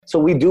So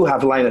we do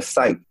have line of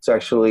sight to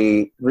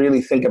actually really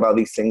think about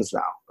these things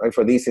now, right?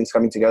 For these things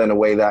coming together in a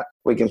way that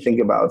we can think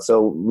about.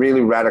 So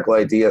really radical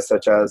ideas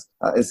such as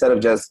instead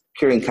of just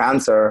curing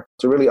cancer,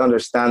 to really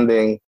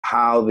understanding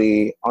how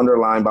the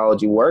underlying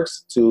biology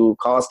works to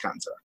cause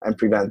cancer and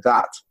prevent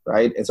that,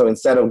 right? And so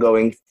instead of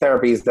going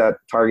therapies that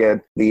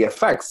target the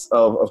effects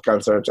of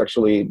cancer, to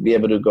actually be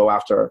able to go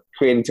after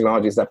creating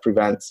technologies that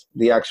prevent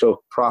the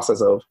actual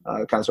process of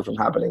cancer from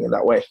happening in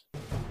that way.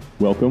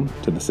 Welcome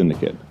to The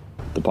Syndicate,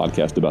 the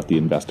podcast about the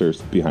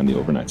investors behind the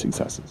overnight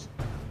successes.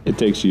 It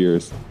takes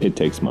years, it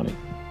takes money.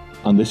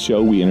 On this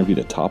show, we interview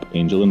the top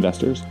angel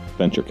investors,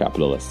 venture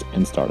capitalists,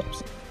 and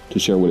startups to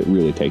share what it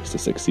really takes to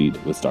succeed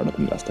with startup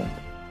investing.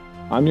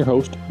 I'm your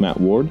host,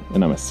 Matt Ward,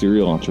 and I'm a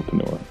serial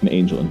entrepreneur and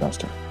angel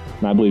investor.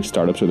 And I believe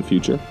startups are the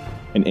future,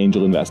 and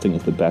angel investing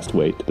is the best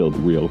way to build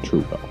real,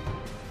 true wealth.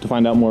 To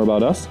find out more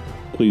about us,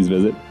 please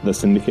visit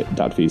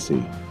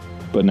thesyndicate.vc.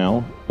 But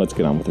now, let's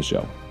get on with the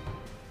show.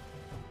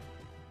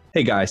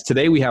 Hey guys,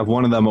 today we have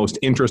one of the most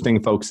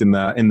interesting folks in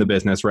the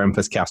business,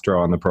 Ramphis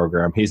Castro, on the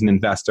program. He's an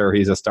investor,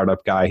 he's a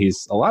startup guy,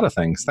 he's a lot of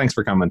things. Thanks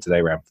for coming today,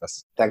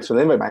 Ramphis. Thanks for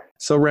the invite, Mike.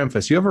 So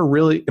Ramphis, you have a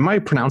really, am I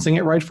pronouncing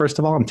it right? First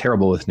of all, I'm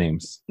terrible with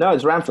names. No,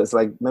 it's Ramphis,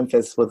 like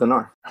Memphis with an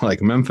R.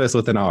 Like Memphis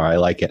with an R, I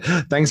like it.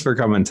 Thanks for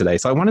coming today.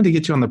 So I wanted to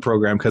get you on the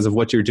program because of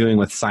what you're doing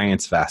with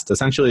ScienceVest,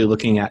 essentially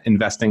looking at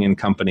investing in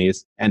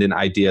companies and in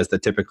ideas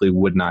that typically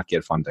would not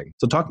get funding.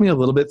 So talk me a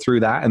little bit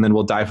through that, and then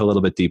we'll dive a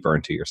little bit deeper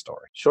into your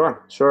story.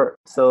 Sure.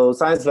 So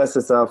ScienceVest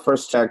is a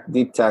first tech,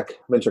 deep tech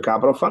venture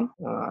capital fund,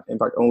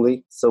 impact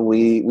only. So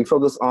we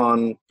focus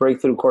on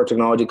breakthrough core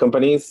technology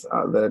companies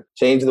that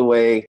change the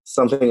way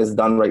something is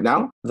done right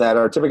now, that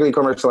are typically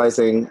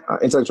commercializing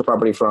intellectual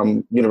property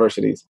from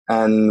universities.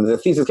 And the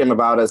thesis came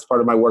about as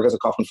part of my work as a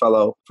Kaufman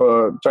Fellow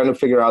for trying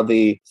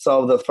to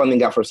solve the funding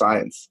gap for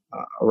science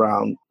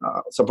around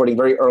supporting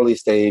very early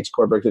stage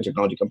core breakthrough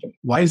technology companies.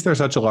 Why is there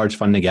such a large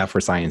funding gap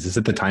for science? Is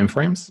it the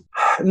timeframes?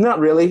 Not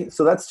really.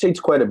 So that's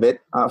changed quite a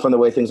bit from the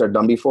way things are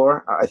done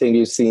before. I think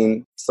you've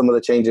seen some of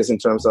the changes in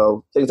terms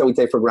of things that we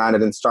take for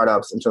granted in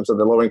startups, in terms of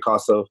the lowering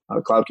cost of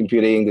cloud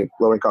computing, the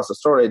lowering cost of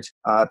storage,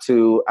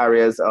 to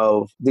areas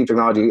of deep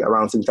technology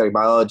around synthetic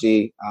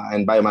biology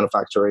and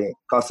biomanufacturing,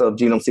 cost of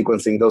genome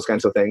sequencing, those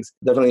kinds of things.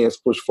 Definitely has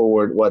pushed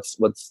forward what's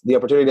the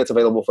opportunity that's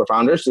available for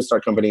founders to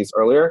start companies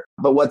earlier.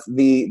 But what's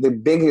the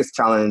biggest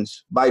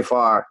challenge by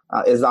far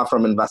is that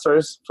from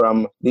investors,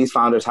 from these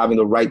founders having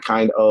the right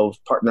kind of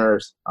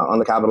partners on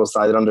the capital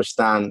side that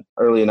understand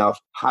early enough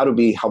how to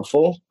be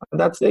helpful at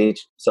that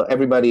stage. So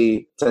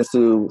everybody tends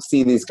to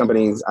see these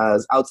companies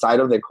as outside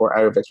of their core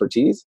area of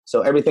expertise.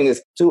 So everything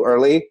is too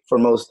early for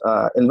most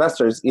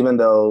investors, even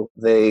though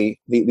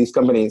these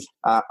companies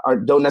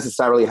don't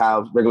necessarily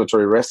have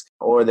regulatory risk,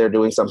 or they're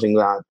doing something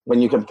that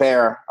when you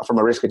compare from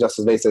a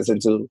risk-adjusted basis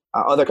into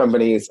other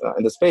companies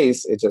in the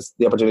space, it's just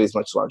the opportunity is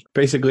much larger.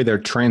 Basically, they're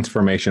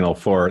transformational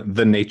for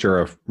the nature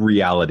of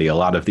reality, a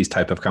lot of these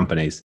type of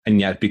companies. And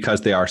yet,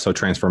 because they are so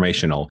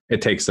transformational,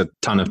 it takes a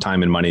ton of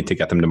time and money to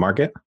get them to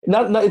market?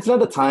 It's not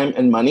the time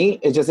and money.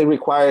 It's just it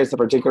requires a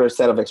particular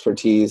set of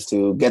expertise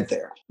to get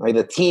there. Right?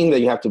 The team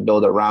that you have to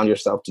build around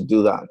yourself to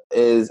do that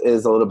is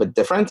a little bit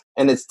different.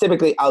 And it's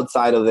typically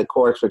outside of the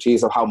core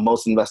expertise of how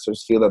most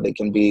investors feel that they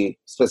can be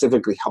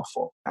specifically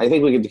helpful. I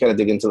think we can kind of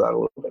dig into that a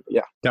little bit. But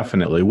yeah.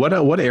 Definitely.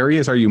 What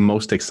areas are you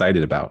most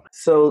excited about?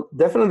 So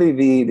definitely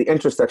the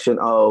intersection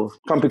of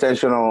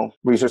computational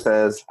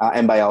researches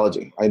and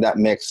biology, right? That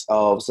mix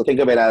of, so think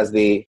of it as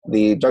the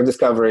drug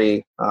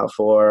discovery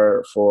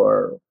for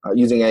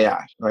using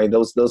AI, right?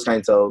 Those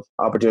kinds of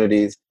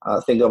opportunities.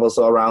 Think of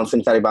also around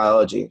synthetic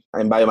biology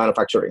and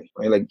biomanufacturing,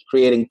 right? Like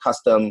creating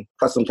custom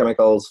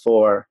chemicals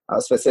for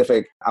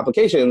specific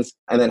applications,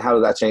 and then how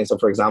does that change? So,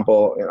 for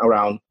example,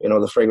 around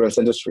the fragrance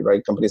industry,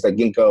 right? Companies like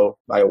Ginkgo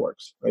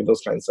Bioworks, right?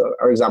 Those kinds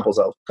are examples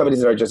of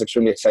companies that are just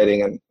extremely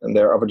exciting, and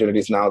there are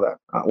opportunities now that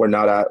were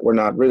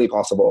not really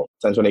possible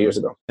 10, 20 years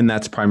ago. And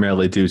that's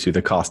primarily due to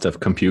the cost of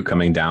compute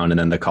coming down, and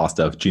then the cost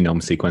of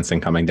genome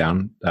sequencing coming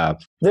down.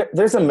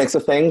 There's a mix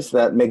of things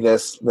that make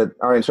this, that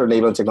are in certain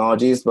enabling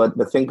technologies, but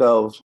think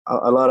of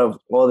a lot of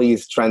all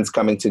these trends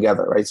coming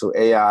together, right? So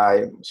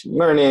AI, machine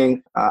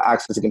learning,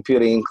 access to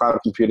computing, cloud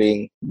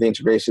computing, the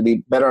integration,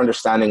 the better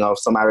understanding of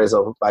some areas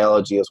of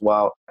biology as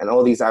well, and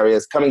all these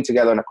areas coming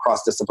together in a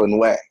cross-discipline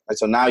way. Right?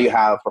 So now you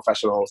have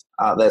professionals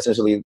that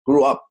essentially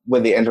grew up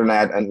with the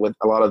internet and with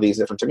a lot of these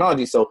different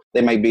technologies. So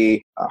they might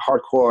be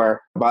hardcore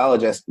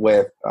biologists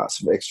with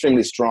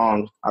extremely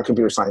strong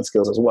computer science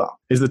skills as well.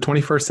 Is the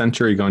 21st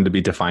century going to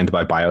be defined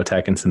by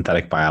biotech and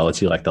synthetic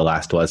biology like the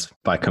last was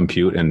by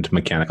compute and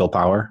mechanical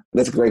power?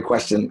 That's a great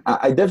question.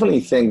 I definitely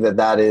think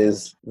that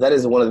is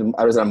one of the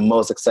areas I'm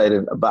most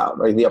excited about,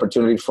 right? The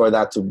opportunity for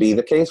that to be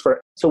the case.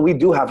 So we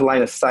do have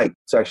line of sight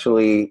to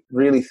actually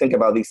really think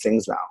about these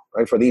things now,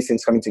 right? For these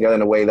things coming together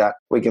in a way that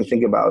we can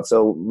think about.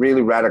 So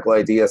really radical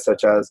ideas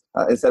such as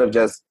instead of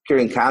just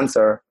curing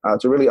cancer,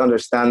 to really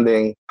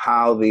understanding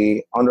how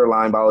the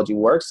underlying biology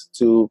works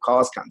to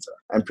cause cancer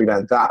and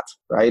prevent that,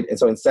 right? And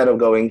so instead of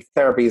going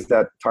therapies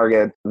that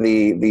target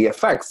the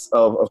effects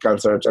of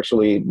cancer, to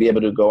actually be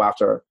able to go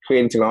after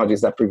creating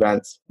technologies that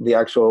prevent the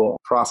actual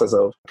process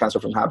of cancer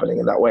from happening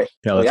in that way.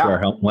 Yeah,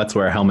 let's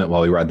wear a helmet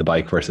while we ride the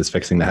bike versus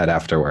fixing the head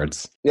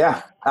afterwards.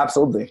 Yeah,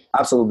 absolutely.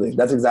 Absolutely.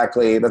 That's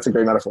a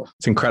great metaphor.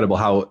 It's incredible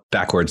how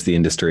backwards the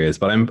industry is,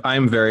 but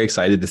I'm very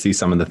excited to see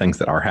some of the things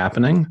that are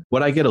happening.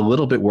 What I get a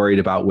little bit worried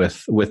about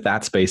with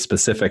that space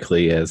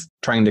specifically is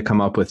trying to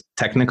come up with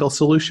technical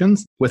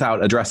solutions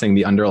without addressing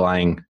the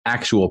underlying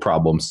actual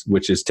problems,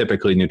 which is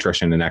typically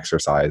nutrition and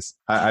exercise.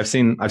 I've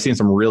seen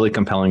some really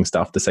compelling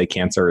stuff to say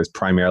cancer is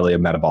primarily a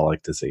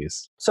metabolic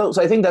disease. So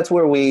I think that's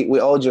where we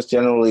all just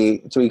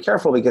generally to be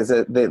careful, because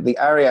the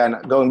area,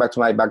 and going back to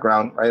my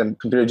background, right, I'm a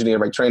computer engineer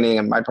by training,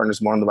 and my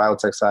partner's more on the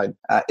biotech side,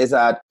 is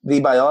that the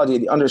biology,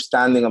 the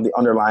understanding of the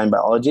underlying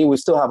biology, we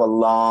still have a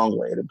long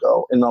way to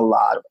go in a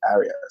lot of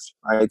areas,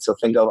 right? So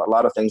think of a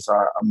lot of things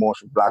are more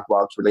black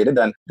box related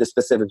than the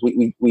specifics.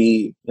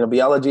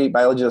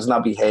 Biology does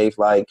not behave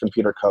like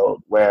computer code,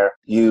 where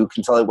you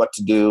can tell it what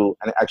to do,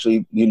 and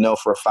actually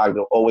for a fact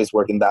it'll always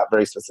work in that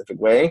very specific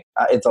way.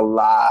 It's a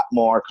lot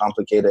more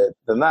complicated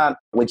than that,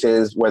 which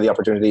is where the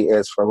opportunity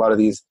is for a lot of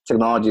these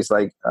technologies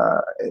like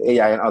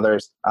AI and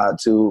others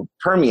to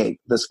permeate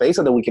the space,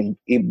 so that we can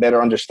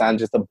better understand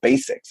just the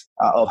basics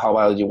of how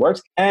biology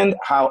works and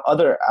how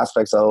other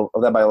aspects of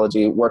that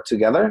biology work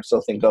together.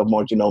 So think of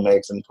more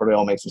genomics and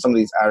proteomics and some of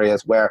these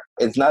areas where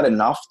it's not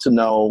enough to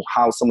know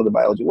how some of the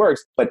biology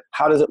works, but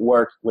how does it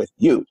work with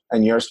you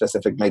and your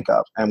specific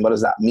makeup, and what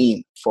does that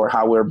mean for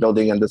how we're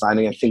building and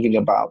designing and thinking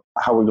about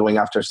how we're going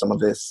after some of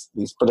these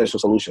potential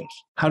solutions.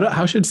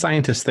 How should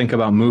scientists think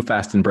about move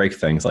fast and break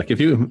things? Like if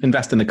you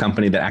invest in a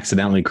company that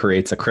accidentally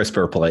creates a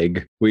CRISPR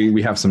plague,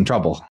 we have some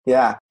trouble.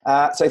 Yeah.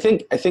 So I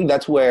think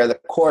that's where the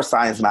core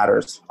science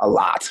matters a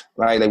lot,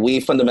 right? Like we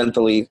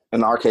fundamentally,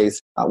 in our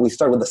case, we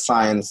start with the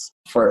science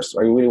first,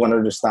 right? We really want to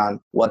understand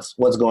what's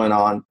going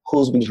on,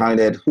 who's behind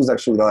it, who's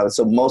actually relevant.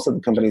 So most of the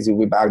companies that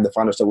we back, the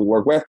founders that we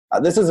work with,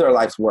 this is their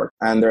life's work,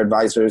 and their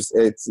advisors,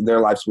 it's their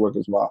life's work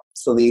as well.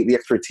 So the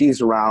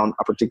expertise around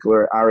a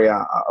particular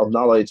area of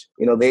knowledge,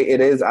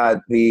 it is at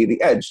the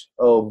edge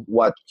of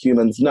what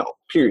humans know,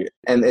 period.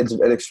 And it's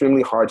an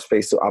extremely hard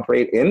space to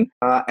operate in.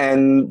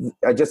 And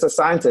just as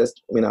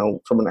scientists,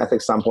 from an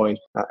ethics standpoint,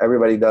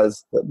 everybody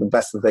does the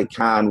best that they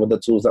can with the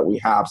tools that we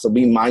have. So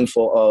being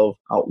mindful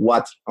of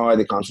what are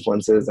the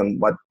consequences and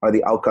what are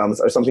the outcomes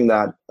are something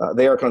that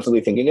they are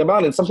constantly thinking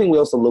about, and something we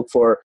also look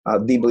for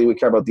deeply. We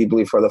care about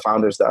deeply for the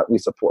founders that we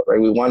support, right?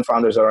 We want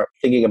founders that are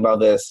thinking about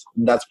this.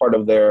 That's part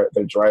of their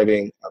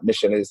driving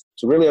mission, is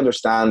to really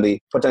understand the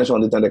potential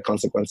unintended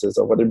consequences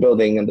of what they're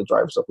building and the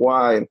drivers of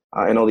why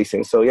and all these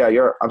things. So yeah,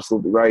 you're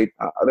absolutely right.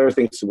 There are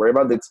things to worry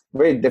about. It's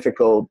very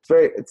difficult.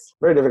 It's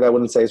very difficult. I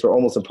wouldn't say it's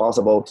almost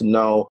impossible to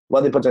know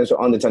what the potential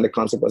unintended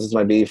consequences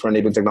might be for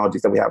enabling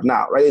technologies that we have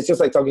now, right? It's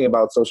just like talking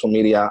about social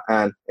media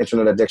and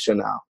internet addiction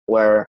now,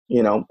 where,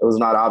 it was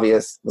not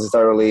obvious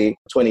necessarily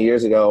 20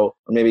 years ago,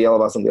 or maybe all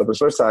of us on the open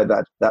source side,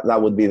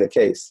 that would be the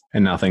case.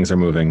 And now things are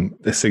moving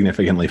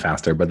significantly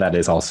faster, but that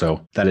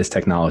is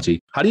technology.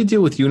 How do you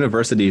deal with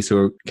universities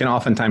who can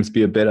oftentimes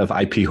be a bit of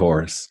IP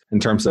whores in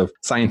terms of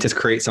scientists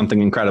create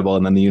something incredible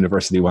and then the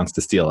university wants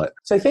to steal it?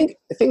 So I think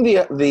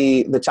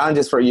the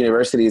challenges for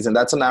universities, and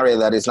that's an area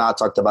that is not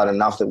talked about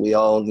enough, that we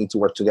all need to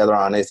work together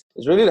on, is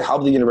really to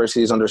help the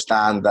universities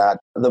understand that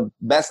the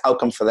best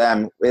outcome for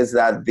them is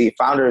that the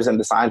founders and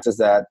the scientists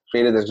that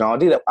created the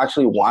technology that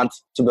actually want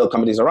to build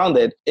companies around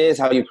it is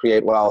how you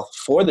create wealth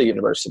for the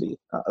university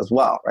as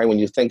well, right? When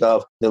you think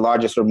of the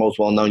largest or most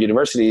well-known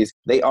universities,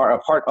 they are a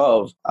part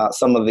of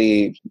some of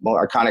the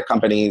more iconic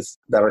companies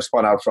that are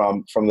spun out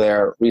from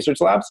their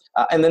research labs.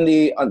 And then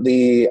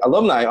the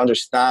alumni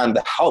understand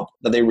the help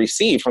that they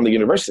receive from the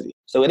university.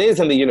 So it is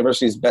in the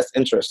university's best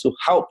interest to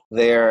help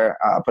their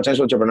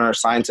potential entrepreneur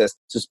scientists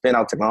to spin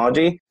out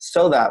technology,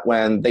 so that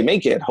when they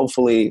make it,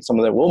 hopefully some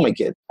of them will make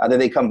it, that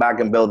they come back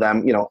and build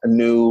them, a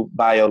new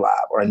bio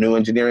lab or a new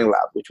engineering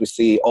lab, which we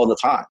see all the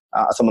time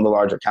at some of the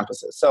larger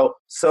campuses.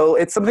 So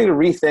it's something to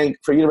rethink,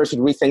 for universities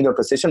to rethink their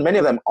position. Many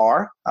of them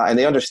are, and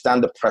they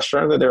understand the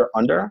pressure that they're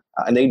under,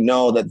 and they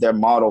know that their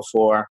model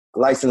for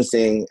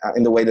licensing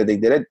in the way that they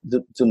did it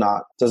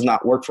does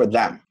not work for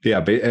them. Yeah,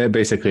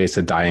 basically it's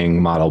a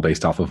dying model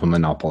based off of a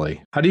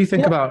monopoly. How do you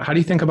think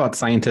about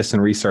scientists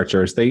and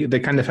researchers? They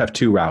kind of have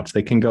two routes.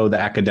 They can go the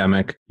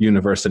academic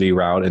university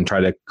route and try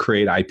to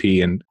create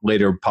IP and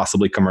later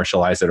possibly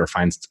commercialize it or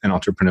find an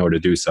entrepreneur to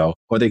do so,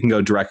 or they can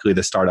go directly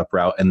the startup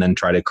route and then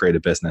try to create a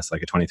business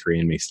like a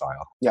 23andMe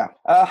style. Yeah,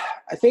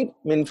 I think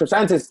for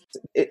scientists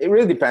it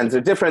really depends. There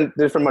are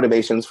different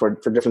motivations for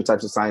different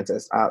types of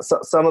scientists. So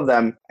some of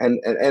them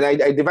and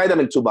I divide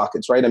them in two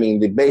buckets, right? I mean,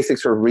 the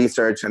basics for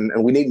research, and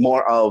we need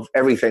more of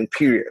everything,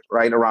 period,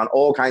 right? Around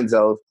all kinds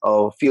of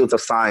fields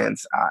of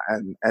science.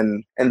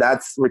 And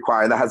that's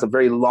required. That has a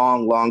very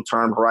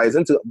long-term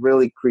horizon to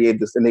really create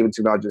this enabling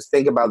technologies.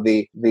 Think about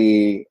the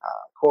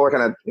core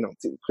kind of,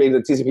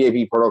 created the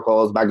TCP/IP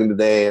protocols back in the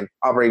day and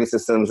operating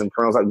systems and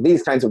kernels, like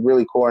these kinds of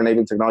really core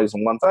enabling technologies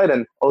on one side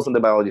and also on the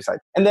biology side.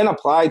 And then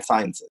applied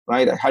sciences,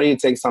 right? How do you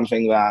take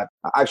something that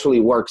actually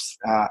works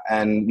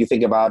and you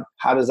think about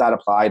how does that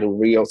apply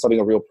to solving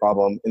a real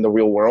problem in the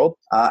real world?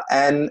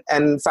 And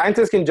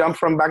scientists can jump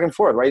from back and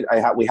forth, right?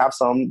 We have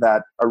some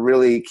that are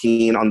really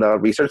keen on the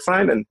research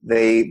side and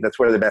that's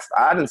where they're best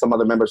at. And some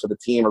other members of the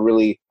team are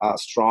really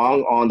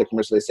strong on the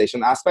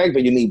commercialization aspect,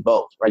 but you need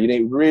both, right? You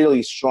need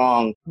really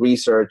strong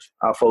research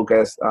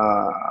focused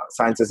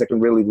scientists that can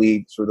really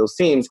lead through those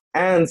teams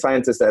and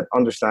scientists that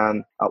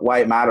understand why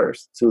it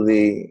matters to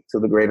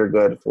the greater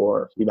good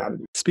for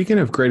humanity. Speaking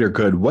of greater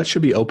good, what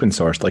should be open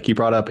sourced? Like you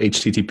brought up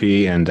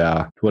HTTP and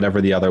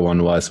whatever the other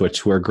one was,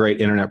 which were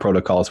great internet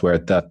protocols where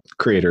the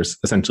creators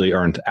essentially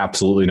earned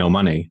absolutely no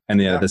money.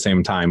 And yet at the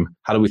same time,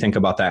 how do we think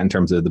about that in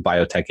terms of the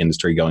biotech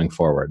industry going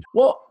forward?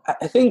 Well,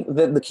 I think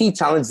that the key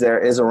challenge there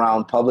is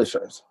around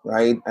publishers,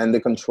 right? And the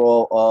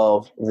control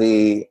of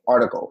the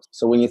articles.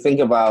 So when you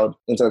think about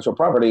intellectual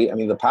property, I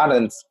mean, the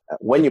patents,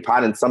 when you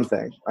patent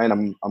something, right?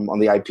 I'm on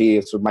the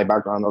IP, so my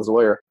background as a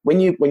lawyer. When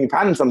you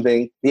patent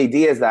something, the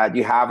idea is that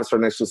you have a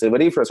certain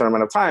exclusivity for a certain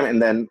amount of time,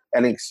 and then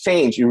in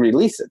exchange, you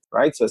release it,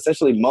 right? So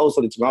essentially most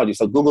of the technology,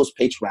 so Google's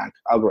PageRank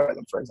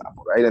algorithm, for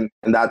example, right?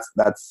 And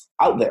that's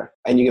out there.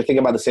 And you can think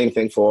about the same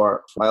thing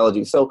for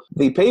biology. So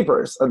the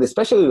papers,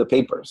 especially the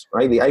papers,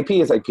 right? The IP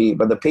is IP,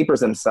 but the papers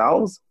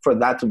themselves, for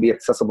that to be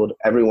accessible to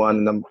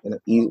everyone in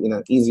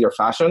an easier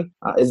fashion,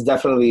 is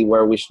definitely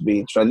where we should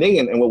be trending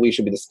and what we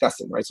should be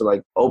discussing, right? So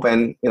like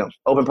open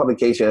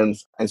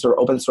publications and sort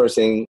of open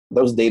sourcing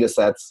those data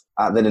sets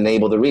that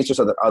enable the research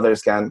so that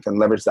others can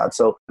leverage that.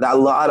 So a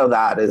lot of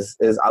that is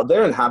out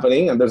there and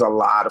happening, and there's a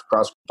lot of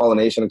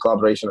cross-pollination and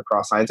collaboration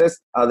across scientists.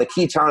 The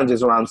key challenge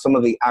is around some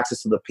of the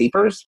access to the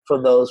papers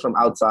for those from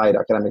outside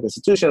academic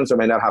institutions or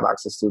may not have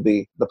access to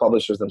the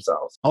publishers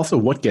themselves. Also,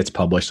 what gets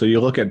published? So you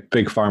look at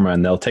big pharma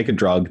and they'll take a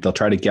drug, they'll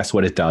try to guess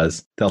what it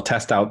does. They'll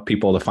test out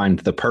people to find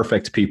the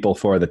perfect people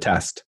for the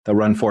test. They'll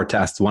run 4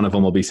 tests. One of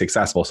them will be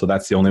successful. So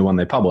that's the only one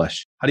they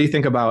publish. How do you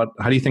think about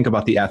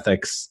the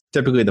ethics?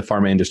 Typically, the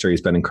pharma industry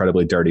has been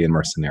incredibly dirty and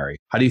mercenary.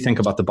 How do you think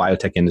about the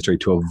biotech industry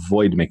to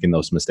avoid making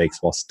those mistakes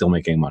while still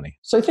making money?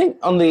 So I think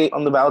on the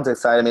biotech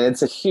side, I mean,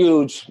 it's a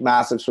huge,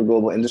 massive sort of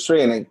global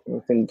industry, and I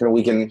think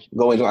we can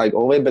go into like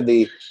all of it. But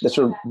the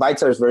sort of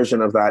bite-sized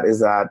version of that is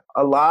that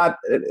a lot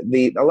of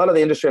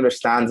the industry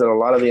understands that a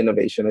lot of the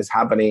innovation is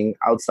happening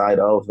outside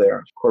of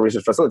their core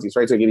research facilities,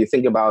 right? So if you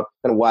think about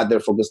kind of what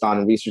they're focused on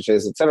in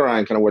researches, et cetera,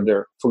 and kind of where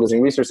they're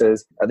focusing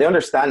researches, they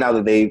understand now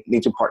that they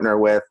need to partner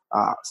with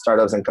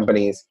startups and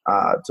companies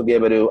to be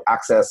able to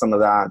access some of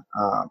that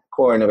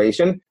core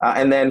innovation,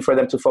 and then for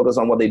them to focus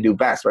on what they do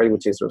best, right,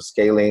 which is sort of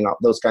scaling up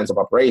those kinds of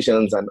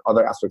operations and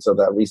other aspects of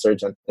that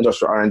research and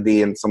industrial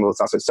R&D and some of those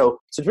aspects. So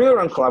it's really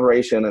around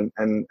collaboration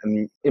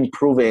and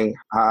improving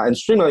and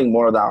streamlining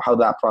more about how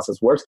that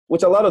process works,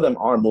 which a lot of them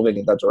are moving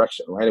in that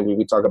direction, right?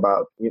 We talk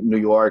about New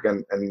York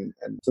and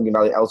Silicon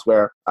Valley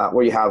elsewhere,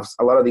 where you have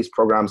a lot of these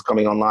programs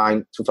coming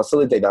online to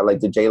facilitate that, like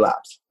the J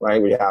Labs,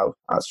 right? We have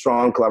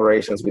strong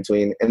collaborations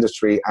between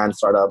industry and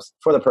startups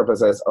for the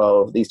purposes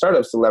of these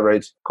startups to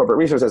leverage corporate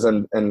resources,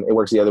 and it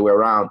works the other way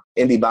around.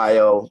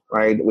 IndieBio,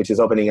 right, which is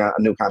opening a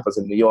new campus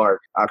in New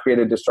York,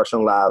 Creative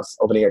Destruction Labs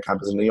opening a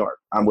campus in New York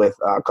with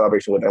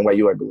collaboration with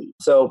NYU, I believe.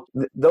 So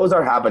those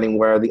are happening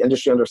where the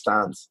industry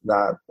understands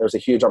that there's a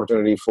huge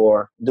opportunity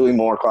for doing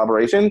more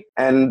collaboration,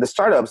 and the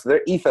startups,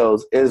 their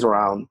ethos is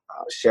around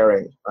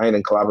sharing, right,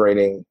 and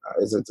collaborating.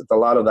 It's a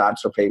lot of that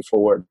sort of pay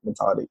forward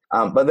mentality.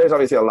 But there's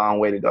obviously a long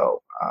way to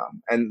go.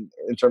 And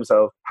in terms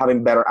of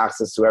having better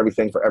access to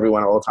everything for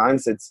everyone at all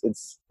times, it's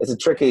a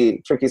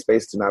tricky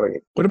space to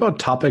navigate. What about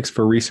topics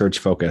for research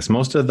focus?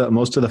 Most of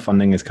the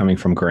funding is coming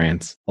from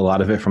grants, a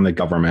lot of it from the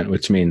government,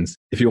 which means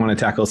if you want to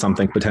tackle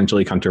something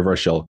potentially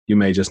controversial, you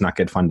may just not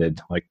get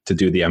funded, like to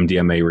do the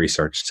MDMA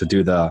research, to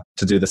do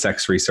the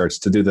sex research,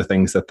 to do the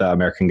things that the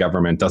American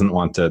government doesn't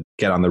want to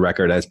get on the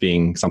record as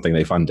being something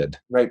they funded.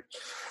 Right.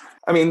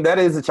 I mean, that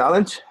is a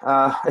challenge.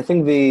 I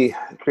think the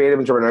creative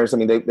entrepreneurs, I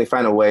mean, they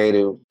find a way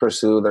to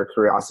pursue their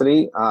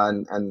curiosity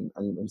and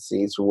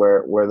see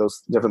where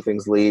those different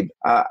things lead.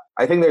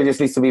 I think there just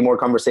needs to be more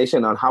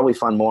conversation on how we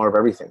fund more of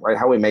everything, right?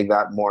 How we make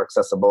that more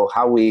accessible,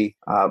 how we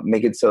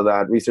make it so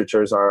that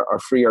researchers are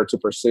freer to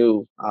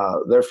pursue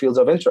their fields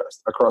of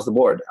interest across the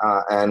board.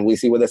 And we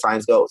see where the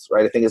science goes,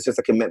 right? I think it's just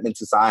a commitment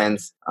to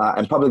science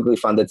and publicly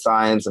funded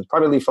science and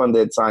privately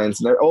funded science.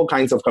 And there are all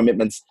kinds of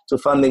commitments to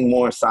funding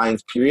more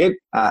science, period,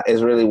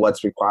 is really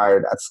what's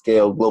required at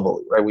scale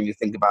globally, right? When you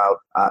think about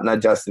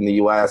not just in the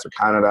US or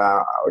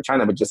Canada or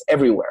China, but just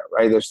everywhere,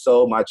 right? There's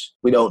so much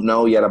we don't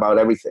know yet about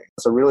everything.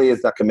 So really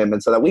is that commitment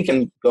commitment so that we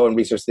can go and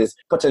research this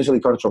potentially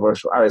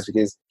controversial areas.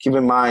 Because keep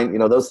in mind,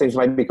 those things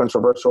might be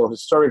controversial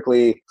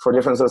historically for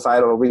different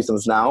societal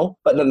reasons now,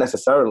 but not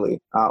necessarily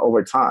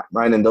over time,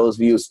 right? And those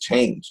views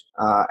change.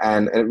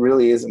 And it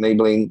really is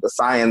enabling the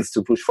science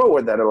to push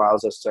forward that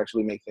allows us to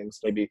actually make things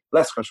maybe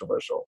less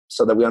controversial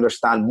so that we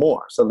understand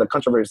more. So the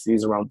controversy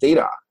is around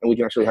data, and we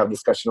can actually have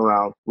discussion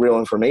around real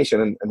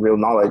information and real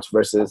knowledge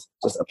versus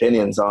just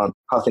opinions on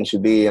how things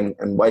should be and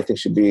why things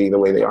should be the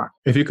way they are.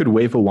 If you could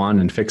wave a wand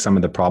and fix some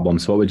of the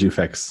problems, what would you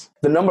fix?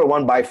 The number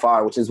one by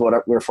far, which is what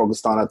we're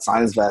focused on at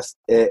ScienceVest,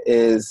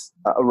 is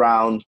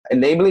around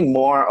enabling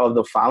more of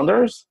the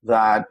founders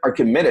that are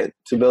committed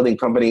to building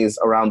companies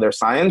around their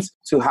science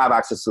to have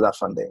access to that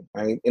funding,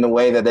 right? In a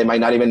way that they might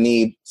not even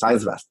need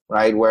ScienceVest,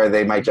 right? Where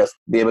they might just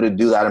be able to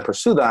do that and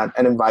pursue that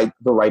and invite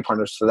the right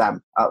partners to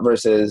them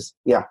versus,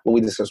 what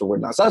we discussed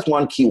with now. So that's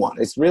one key one.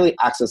 It's really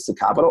access to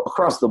capital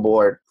across the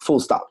board, full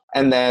stop.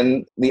 And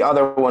then the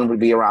other one would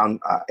be around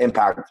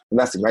impact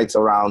investing, right?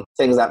 So around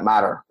things that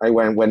matter, right?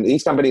 When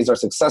these companies are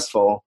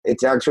successful,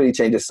 it actually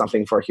changes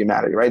something for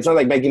humanity, right? It's not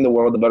like making the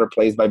world a better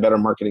place by better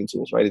marketing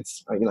tools, right?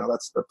 It's,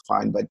 that's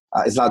fine, but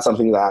it's not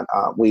something that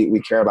we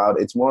care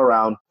about. It's more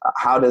around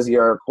how does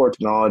your core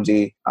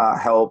technology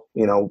help,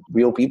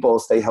 real people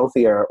stay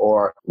healthier,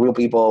 or real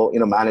people,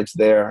 manage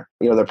their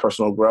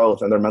personal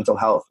growth and their mental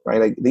health, right?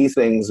 Like these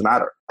things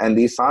matter. And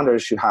these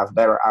founders should have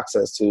better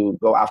access to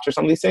go after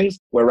some of these things,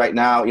 where right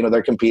now,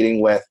 they're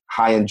competing with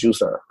high-end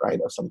juicer, right,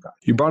 of some kind.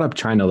 You brought up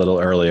China a little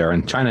earlier,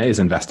 and China is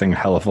investing a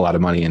hell of a lot of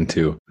money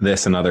into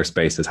this and other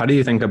spaces. How do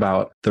you think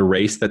about the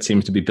race that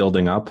seems to be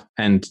building up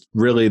and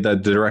really the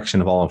direction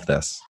of all of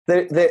this?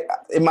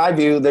 In my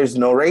view, there's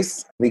no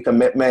race. The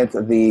commitment,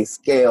 the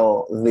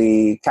scale,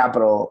 the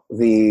capital,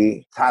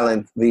 the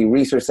talent, the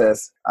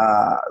resources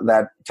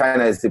that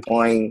China is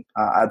deploying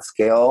at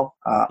scale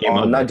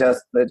on not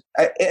just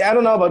I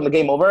don't know about the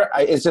game over.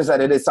 It's just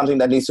that it is something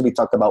that needs to be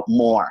talked about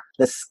more.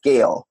 The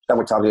scale that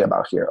we're talking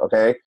about here,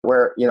 okay?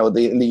 Where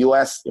in the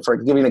U.S., for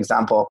giving an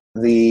example,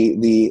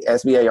 the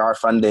SBIR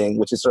funding,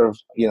 which is sort of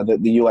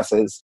the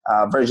U.S.'s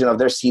version of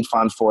their seed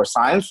fund for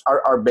science,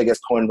 our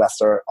biggest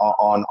co-investor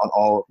on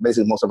all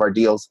basically most of our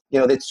deals.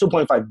 It's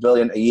 $2.5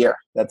 billion a year.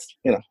 That's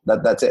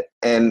that's it.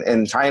 And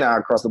in China,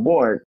 across the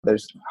board,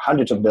 there's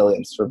hundreds of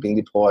billions for being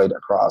deployed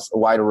across a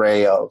wide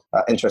array of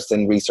interest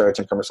in research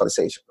and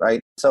commercialization,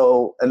 right?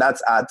 So, and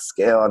that's at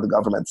scale on the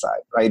government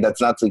side, right?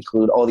 That's not to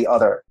include all the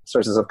other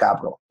sources of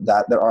capital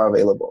that are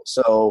available.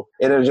 So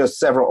it are just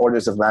several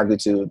orders of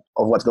magnitude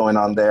of what's going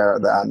on there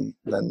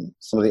than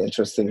some of the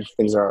interesting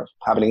things that are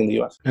happening in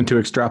the US. And to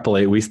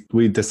extrapolate,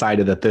 we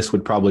decided that this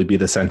would probably be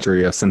the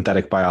century of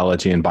synthetic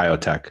biology and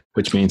biotech,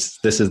 which means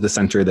this is the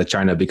century that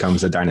China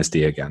becomes a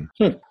dynasty again.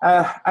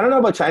 I don't know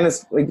about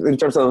China's in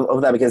terms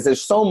of that, because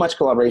there's so much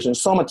collaboration,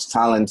 so much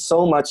talent,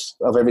 so much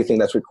of everything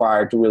that's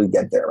required to really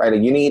get there, right?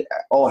 And you need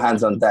all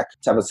hands on deck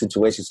type of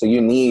situation. So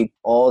you need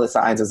all the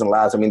scientists and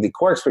labs. I mean, the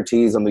core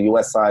expertise on the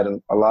US side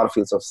and a lot of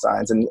fields of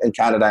science in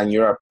Canada and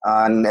Europe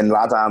and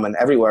LATAM and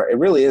everywhere, it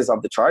really is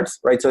off the charts,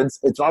 right? So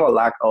it's not a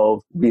lack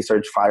of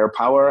research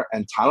firepower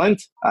and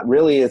talent. It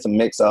really is a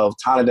mix of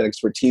talent and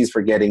expertise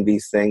for getting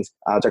these things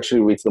to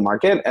actually reach the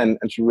market and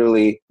to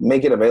really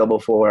make it available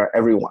for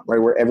everyone,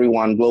 right? Where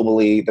everyone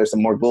globally, there's a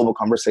more global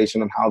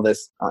conversation on how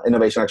this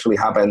innovation actually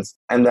happens,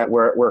 and that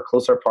we're a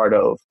closer part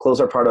of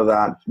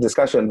that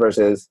discussion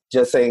versus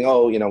just saying,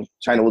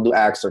 China will do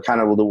X or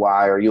Canada will do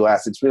Y or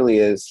US. It really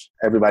is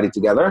everybody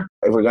together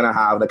if we're going to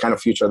have the kind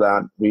of future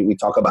that we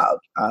talk about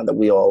that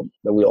we all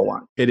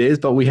want. It is,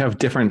 but we have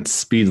different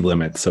speed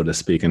limits, so to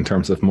speak, in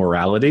terms of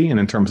morality and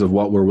in terms of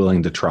what we're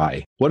willing to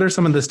try. What are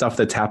some of the stuff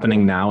that's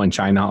happening now in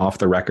China off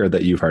the record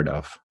that you've heard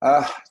of?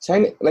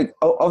 China, like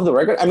off the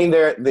record, I mean,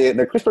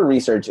 the CRISPR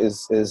research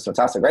is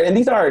fantastic, right? And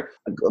these are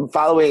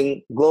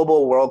following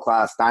global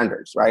world-class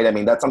standards, right? I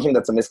mean, that's something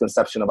that's a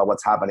misconception about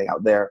what's happening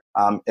out there,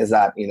 is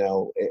that,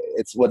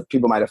 it's what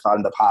people might have thought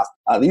in the past.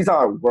 These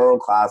are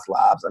world-class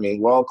labs. I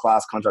mean,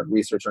 world-class contract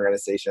research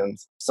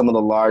organizations. Some of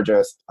the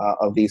largest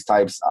of these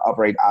types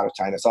operate out of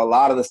China. So a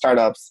lot of the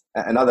startups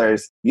and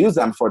others use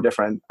them for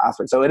different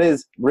aspects. So it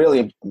is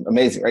really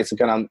amazing, right? So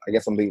kind of, I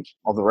guess on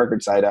the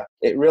record side,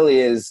 it really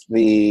is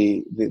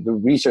the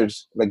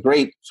research, the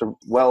great sort of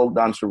well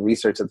done sort of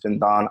research that's been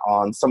done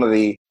on some of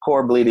the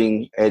core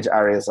bleeding edge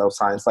areas of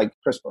science, like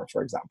CRISPR,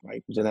 for example,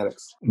 right?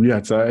 Genetics. Yeah,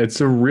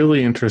 it's a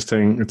really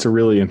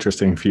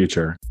interesting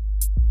future.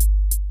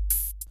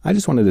 I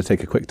just wanted to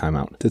take a quick time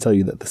out to tell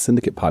you that the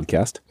Syndicate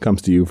podcast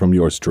comes to you from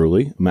yours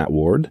truly, Matt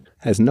Ward,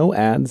 has no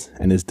ads,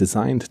 and is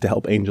designed to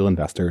help angel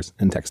investors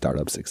and tech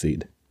startups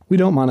succeed. We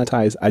don't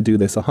monetize. I do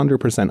this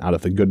 100% out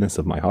of the goodness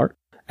of my heart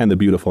and the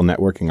beautiful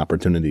networking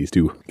opportunities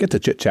to get to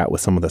chit-chat with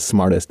some of the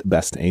smartest,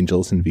 best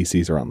angels and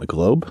VCs around the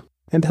globe,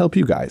 and to help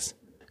you guys.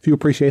 If you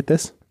appreciate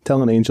this,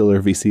 tell an angel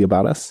or VC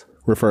about us,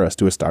 refer us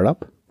to a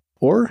startup,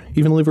 or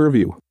even leave a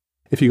review.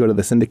 If you go to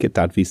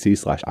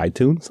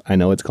thesyndicate.vc/iTunes, I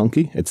know it's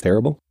clunky, it's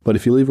terrible, but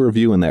if you leave a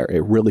review in there,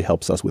 it really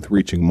helps us with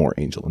reaching more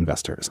angel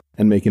investors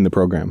and making the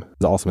program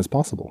as awesome as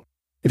possible.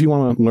 If you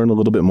want to learn a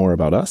little bit more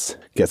about us,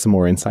 get some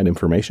more inside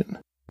information,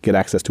 get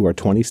access to our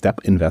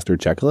 20-step investor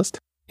checklist,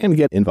 and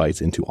get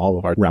invites into all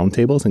of our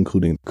roundtables,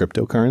 including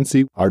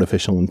cryptocurrency,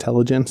 artificial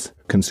intelligence,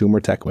 consumer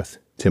tech with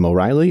Tim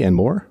O'Reilly, and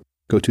more,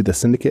 go to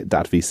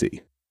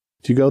thesyndicate.vc.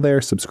 If you go there,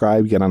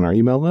 subscribe, get on our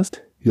email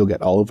list, you'll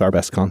get all of our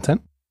best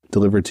content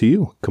delivered to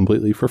you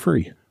completely for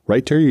free,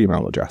 right to your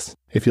email address.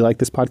 If you like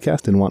this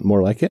podcast and want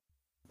more like it,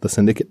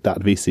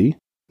 thesyndicate.vc.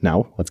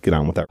 Now, let's get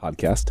on with our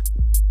podcast.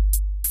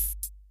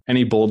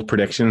 Any bold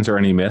predictions or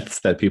any myths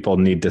that people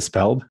need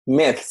dispelled?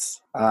 Myths.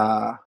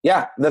 I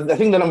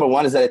think the number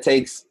one is that it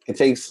takes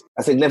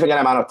a significant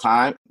amount of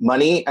time,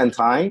 money and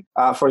time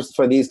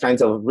for these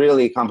kinds of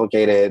really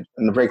complicated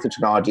and breakthrough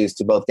technologies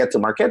to both get to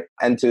market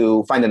and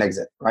to find an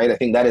exit, right? I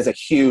think that is a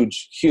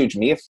huge, huge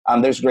myth.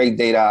 There's great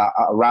data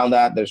around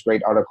that. There's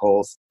great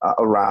articles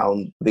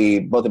around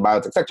both the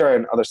biotech sector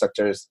and other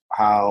sectors,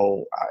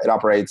 how it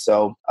operates.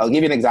 So I'll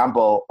give you an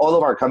example. All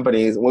of our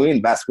companies, when we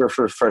invest, we're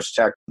first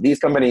check. These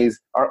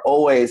companies are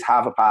always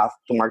have a path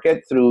to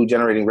market through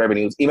generating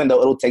revenues, even though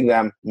it'll take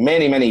them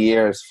many, many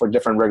years for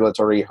different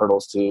regulatory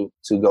hurdles to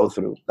go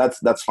through.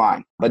 That's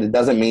fine. But it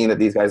doesn't mean that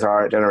these guys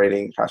are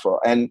generating cash flow.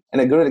 And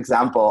a good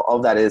example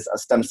of that is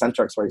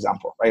StemCentrx, for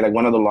example, right? Like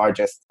one of the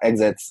largest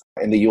exits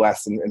in the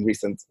US in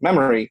recent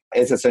memory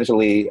is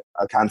essentially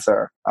a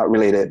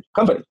cancer-related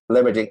company,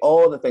 leveraging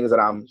all the things that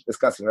I'm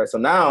discussing, right? So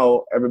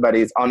now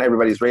everybody's on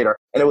everybody's radar.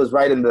 And it was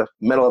right in the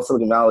middle of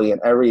Silicon Valley,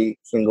 and every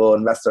single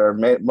investor,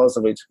 most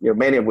of which,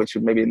 many of which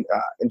you maybe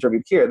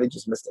interviewed here, they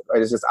just missed it,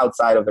 right? It's just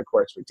outside of their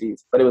core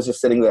expertise. But it was just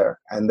sitting there,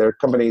 and their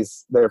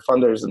companies, their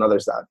funders and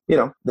others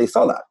that, they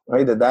saw that,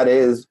 right?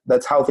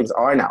 That's how things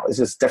are now. It's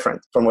just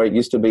different from where it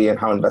used to be and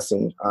how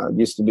investing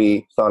used to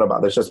be thought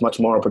about. There's just much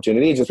more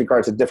opportunity. It just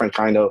requires a different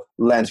kind of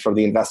lens from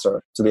the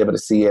investor to be able to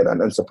see it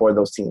and support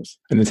those teams.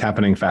 And it's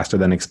happening faster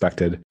than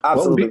expected.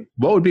 Absolutely.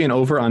 What would be an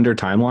over-under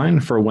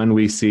timeline for when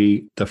we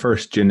see the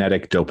first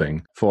genetic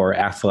doping for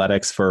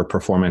athletics, for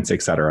performance,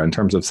 et cetera, in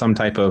terms of some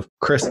type of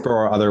CRISPR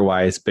or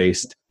otherwise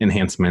based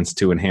enhancements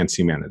to enhance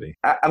humanity?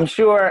 I'm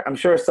sure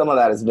some of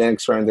that has been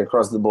experimented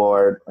across the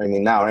board.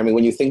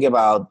 When you think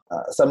about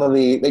some of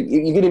the,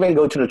 you could even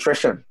go to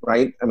nutrition,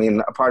 right?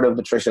 A part of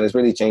nutrition is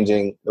really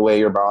changing the way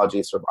your biology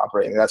is sort of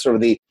operating. That's sort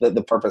of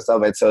the purpose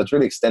of it. So it's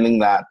really extending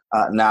that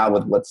now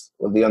with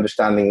the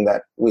understanding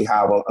that we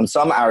have on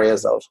some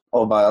areas of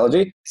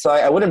biology. So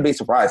I wouldn't be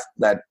surprised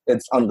that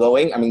it's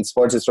ongoing.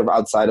 Sports is sort of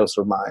outside of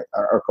sort of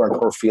our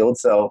core field.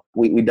 So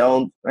we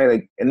don't,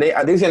 right?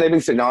 These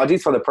enabling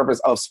technologies for the purpose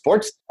of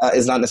sports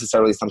is not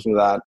necessarily something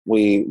that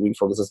we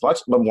focus as much,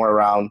 but more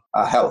around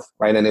health,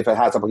 right? And if it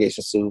has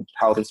applications to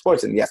health and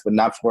sports, and yes, but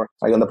not for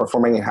on the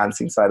performing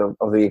enhancing side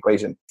of the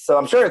equation. So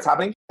I'm sure it's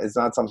happening. It's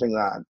not something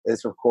that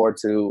is core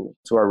to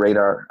our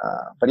radar.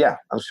 But yeah,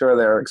 I'm sure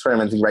they're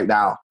experimenting right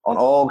now on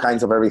all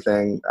kinds of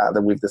everything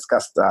that we've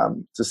discussed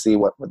to see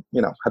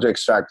how to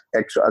extract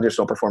extra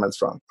additional performance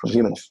from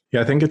humans.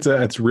 Yeah, I think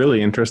it's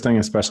really interesting,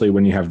 especially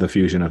when you have the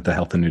fusion of the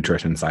health and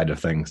nutrition side of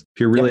things. If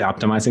you're really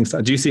optimizing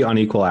stuff, do you see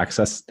unequal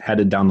access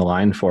headed down the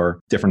line for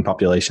different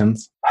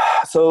populations?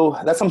 So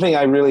that's something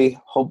I really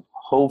hope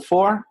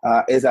for,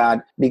 is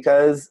that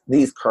because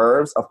these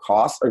curves of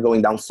costs are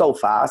going down so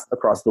fast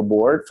across the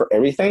board for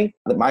everything,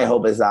 that my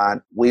hope is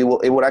that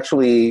it would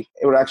actually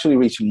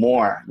reach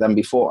more than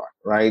before,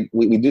 right?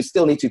 We do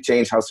still need to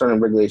change how certain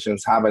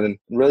regulations happen and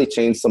really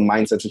change some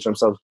mindsets in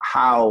terms of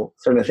how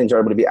certain things are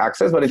able to be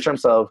accessed. But in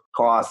terms of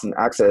cost and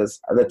access,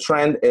 the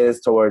trend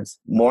is towards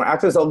more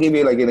access. I'll give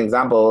you an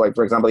example,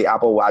 for example, the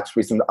Apple Watch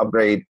recent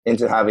upgrade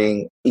into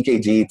having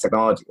EKG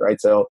technology, right?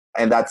 So,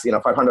 and that's,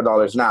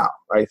 $500 now,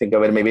 right? Think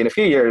of it, maybe in a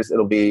few years,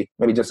 it'll be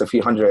maybe just a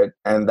few hundred,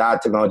 and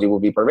that technology will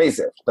be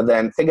pervasive. But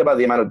then think about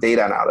the amount of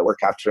data now that we're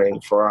capturing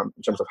in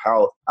terms of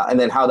health, and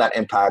then how that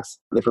impacts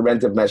the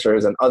preventive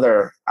measures and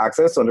other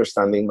access to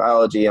understanding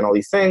biology and all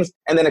these things,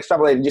 and then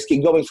extrapolate and just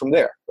keep going from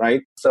there,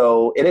 right?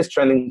 So it is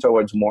trending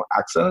towards more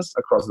access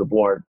across the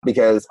board,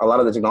 because a lot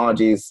of the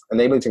technologies,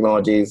 enabling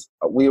technologies,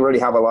 we already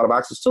have a lot of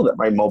access to them,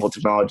 right? Mobile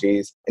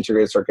technologies,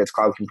 integrated circuits,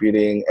 cloud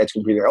computing, edge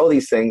computing, all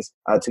these things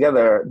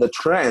together. The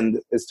trend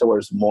is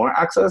towards more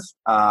access,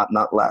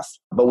 not less.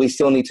 But we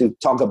still need to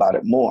talk about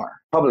it more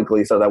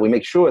publicly so that we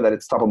make sure that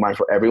it's top of mind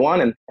for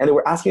everyone. And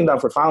we're asking that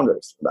for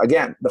founders.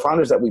 Again, the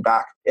founders that we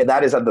back,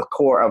 that is at the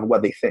core of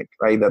what they think,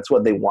 right? That's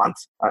what they want,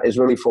 is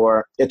really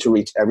for it to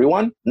reach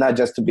everyone, not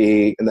just to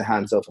be in the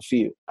hands of a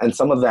few. And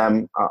some of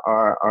them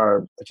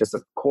are just a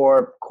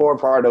core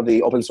part of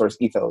the open source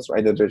ethos,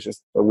 right? That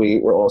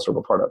we're all sort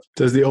of a part of.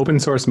 Does the open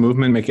source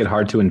movement make it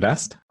hard to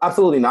invest?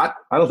 Absolutely not.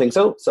 I don't think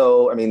so.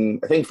 So, I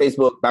think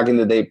Facebook back in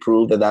the day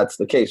proved that that's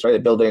the case, right? They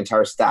built their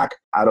entire stack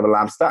out of a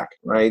LAMP stack,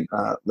 right?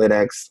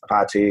 Linux,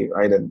 Apache,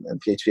 right? And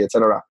PHP, et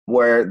cetera,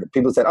 where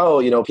people said,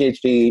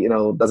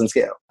 PHP, doesn't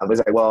scale. I was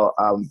like, well,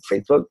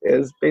 Facebook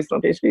is based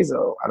on PHP,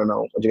 so I don't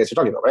know what you guys are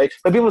talking about, right?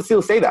 But people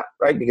still say that,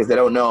 right? Because they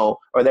don't know,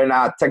 or they're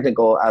not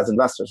technical as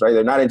investors, right?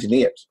 They're not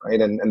engineers,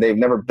 right? And they've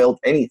never built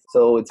anything.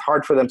 So it's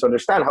hard for them to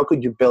understand how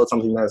could you build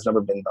something that has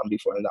never been done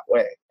before in that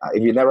way.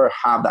 If you never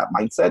have that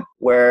mindset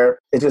where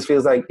it just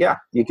feels like, yeah,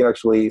 you can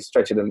actually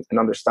stretch it and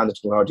understand the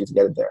technology to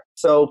get it there.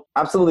 So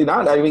absolutely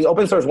not. I mean,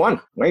 open source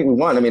won, right? We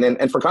won. I mean,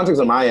 and for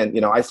context on my end,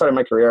 I started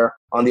my career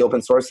on the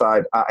open source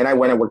side, and I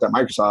went and worked at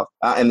Microsoft,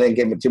 and then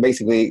gave it to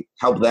basically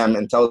help them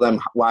and tell them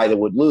why they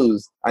would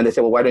lose. And they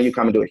said, well, why don't you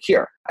come and do it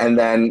here? And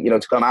then,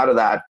 to come out of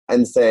that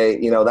and say,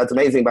 that's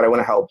amazing, but I want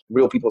to help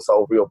real people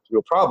solve real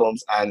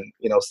problems. And,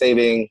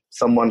 saving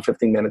someone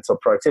 15 minutes of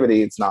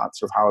productivity, it's not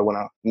sort of how I want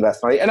to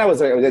invest money. And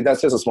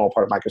that's just a small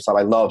part of Microsoft.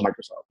 I love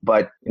Microsoft.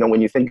 But,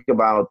 when you think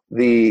about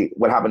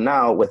what happened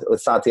now with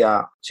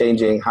Satya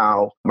changing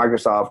how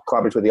Microsoft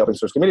collaborates with the open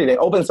source community and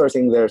open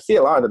sourcing their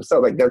CLR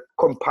themselves, like their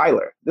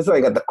compiler. This is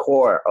like at the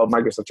core of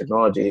Microsoft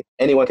technology.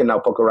 Anyone can now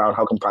poke around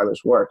how compilers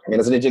work. I mean,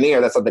 as an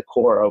engineer, that's at the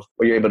core of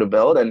what you're able to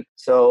build. And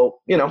so,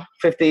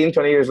 15,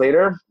 20 years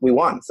later, we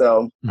won.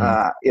 So,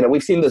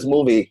 we've seen this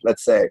movie,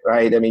 let's say,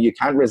 right? I mean, you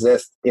can't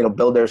resist,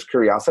 builders'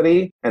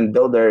 curiosity and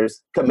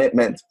builders'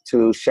 commitment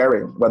to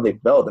sharing what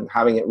they've built and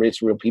having it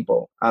reach real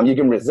people. You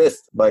can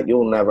resist, but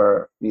you'll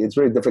never, it's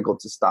really difficult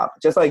to stop.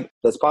 Just like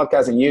this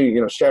podcast and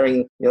you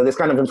sharing, this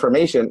kind of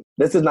information,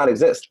 this did not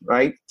exist,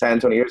 right? 10,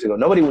 20 years ago.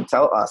 Nobody would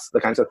tell us the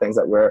kinds of things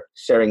that we're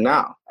sharing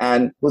now.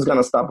 And who's going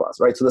to stop us,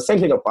 right? So the same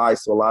thing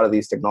applies to a lot of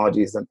these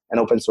technologies and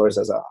open source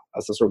as a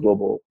sort of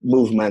global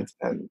movement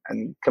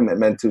and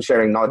commitment to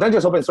sharing knowledge. Not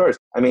just open source.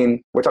 I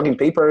mean, we're talking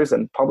papers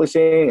and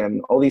publishing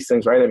and all these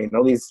things, right? I mean,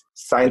 all these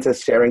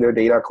scientists sharing their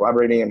data,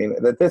 collaborating. I mean,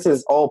 this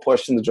is all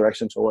pushed in the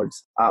direction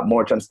towards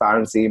more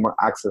transparency, more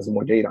access, and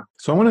more data.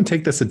 So I want to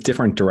take this a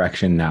different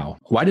direction now.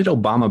 Why did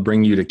Obama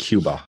bring you to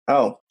Cuba?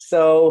 Oh,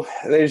 so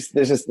there's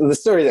just the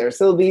story there.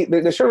 So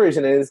the short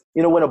version is,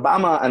 when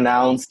Obama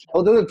announced,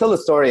 I'll tell the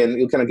story and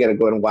you'll kind of get it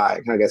going why. I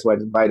kind of guess why I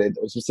invited,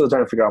 which I'm still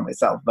trying to figure out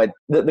myself. But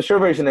the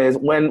short version is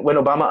when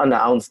Obama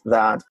announced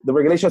that the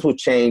regulations would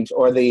change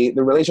or the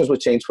relations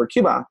would change for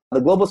Cuba, the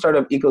global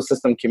startup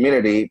ecosystem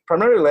community,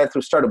 primarily led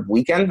through Startup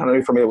Weekend. I don't know if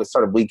you're familiar with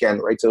Startup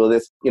Weekend, right? So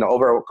this,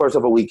 over a course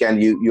of a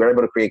weekend, you're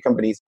able to create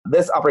companies.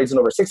 This operates in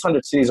over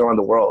 600 cities around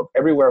the world,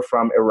 everywhere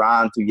from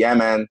Iran to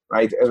Yemen,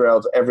 right? To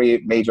Israel, to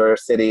every major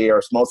city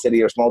or small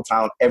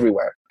town,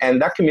 everywhere. And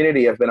that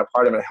community has been a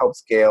part of it and helped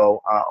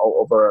scale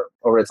over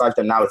its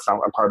lifetime. Now it's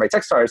acquired by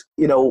Techstars.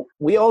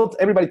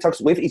 Everybody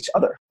talks with each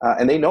other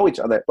and they know each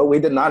other, but we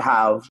did not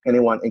have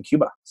anyone in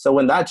Cuba. So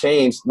when that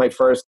changed, my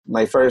first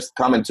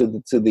comment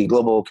to the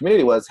global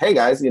community was, hey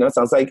guys, it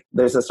sounds like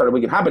there's a Startup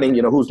Weekend happening,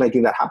 who's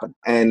making that happen?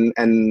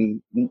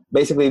 And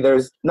basically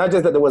there's not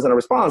just that there wasn't a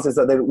response, it's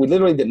that we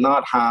literally did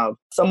not have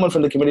someone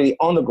from the community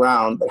on the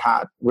ground that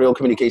had real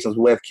communications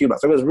with Cuba.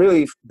 So it was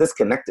really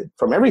disconnected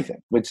from everything,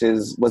 which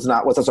was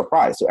a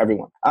surprise to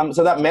everyone.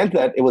 So that meant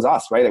that it was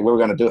us, right? That we were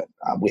going to do it.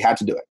 We had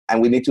to do it.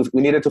 And we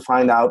needed to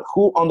find out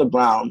who on the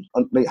ground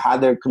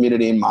had their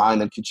community in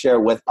mind and could share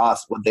with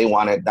us what they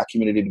wanted that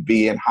community to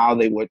be and how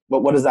they would,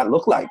 what does that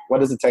look like? What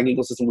does the tech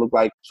ecosystem look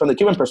like from the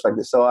Cuban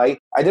perspective? So I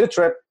did a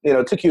trip,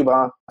 to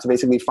Cuba to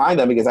basically find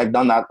them because I've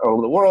done that all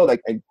over the world.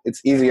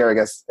 It's easier, I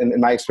guess, in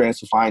my experience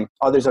to find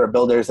others that are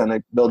builders and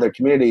they build their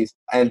communities.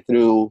 And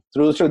through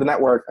the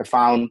network, I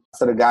found a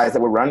set of guys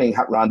that were running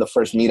the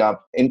first meetup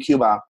in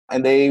Cuba.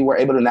 And they were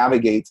able to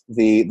navigate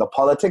the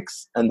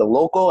politics and the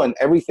local and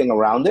everything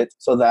around it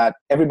so that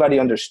everybody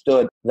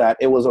understood that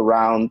it was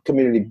around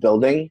community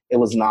building. It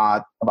was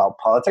not about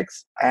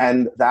politics.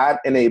 And that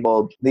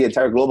enabled the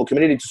entire global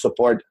community to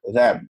support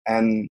them.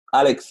 And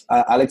Alex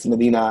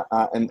Medina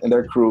and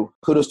their crew,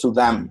 kudos to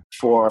them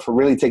for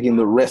really taking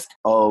the risk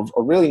of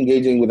really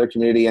engaging with their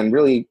community and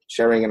really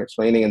sharing and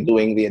explaining and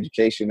doing the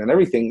education and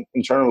everything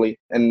internally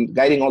and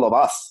guiding all of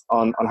us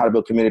on how to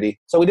build community.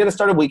 So we did a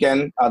Startup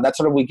Weekend. That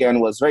Startup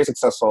Weekend was very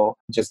successful,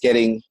 just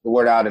getting the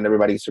word out and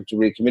everybody to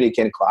really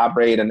communicate and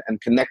collaborate and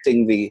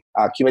connecting the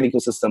Cuban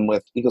ecosystem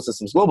with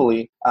ecosystems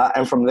globally.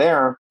 And from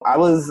there, I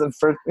was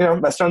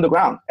investor on the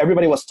ground.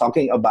 Everybody was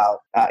talking about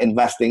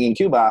investing in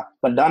Cuba,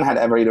 but none had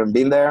ever even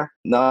been there.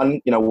 None,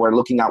 were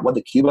looking at what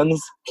the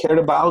Cubans cared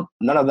about.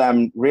 None of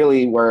them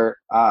really were,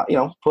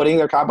 putting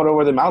their capital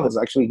where their mouth is,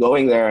 actually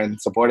going there and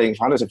supporting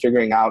founders and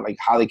figuring out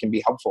how they can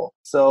be helpful.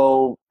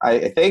 So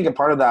I think a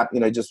part of that,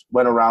 just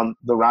went around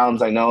the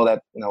rounds. I know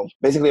that,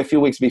 basically a few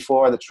weeks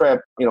before the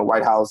trip,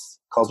 White House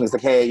calls me, it's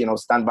like, hey,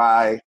 stand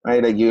by,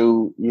 right? Like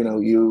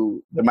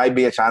there might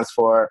be a chance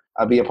for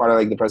be a part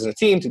of the president's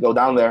team to go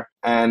down there.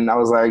 And I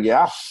was like,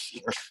 yeah.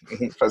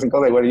 President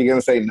goes, what are you going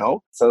to say?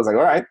 No. So I was like,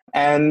 all right.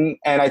 And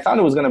I thought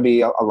it was going to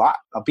be a lot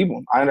of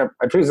people. I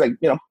previously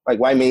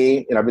why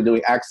me? I've been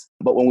doing X.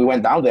 But when we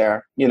went down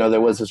there,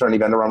 there was a certain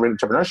event around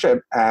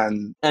entrepreneurship.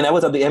 And that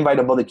was at the invite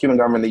of both the Cuban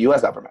government and the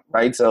U.S. government,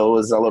 right? So it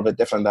was a little bit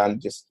different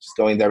than just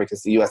going there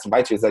because the U.S.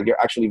 invites you. It's like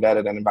you're actually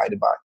vetted and invited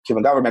by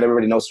Cuban government.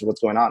 Everybody knows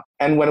what's going on.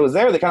 And when it was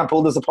there, they kind of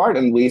pulled us apart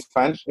and we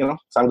spent,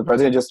 time with the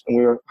president and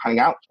we were hanging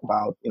out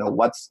about,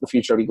 what's the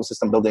future of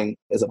ecosystem building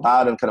is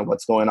about and kind of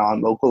what's going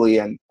on locally.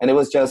 And it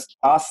was just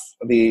us,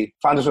 the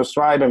founders of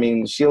Stripe. I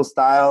mean, Shield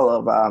Style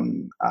of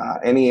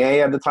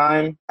NEA at the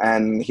time,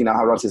 and he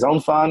now runs his own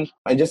fund,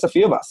 and just a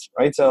few of us,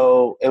 right?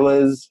 So it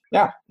was,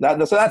 yeah.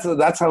 So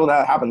that's how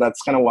that happened.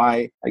 That's kind of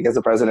why I guess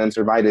the president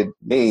invited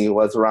me,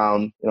 was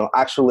around,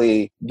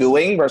 actually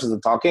doing versus the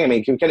talking. I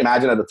mean, you can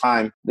imagine at the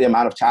time the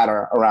amount of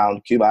chatter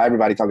around Cuba,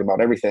 everybody talking about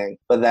everything.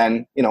 But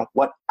then,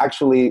 what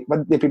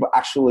did people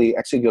actually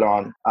execute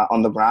on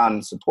the ground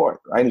and support,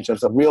 right? In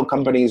terms of real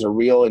companies or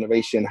real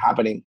innovation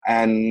happening.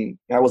 And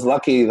I was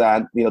lucky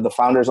that, the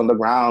founders on the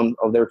ground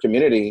of their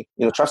community,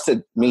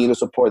 trusted me to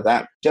support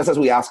them. Just as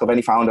we ask of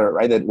any founder,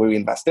 right, that we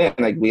invest in,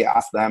 like we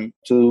ask them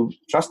to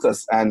trust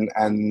us. And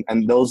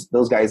those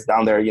guys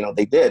down there,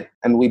 they did.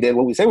 And we did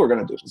what we say we're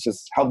going to do. It's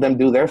just help them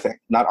do their thing,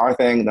 not our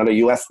thing, not a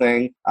US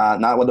thing,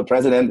 not what the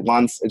president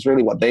wants. It's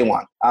really what they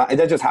want. And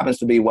that just happens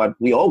to be what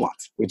we all want,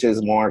 which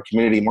is more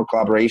community, more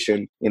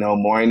collaboration,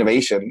 more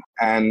innovation.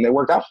 And it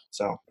worked out.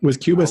 So was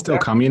Cuba still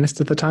communist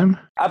at the time?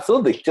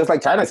 Absolutely. Just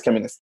like China's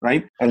communist,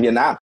 right? And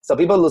Vietnam. So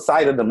people lose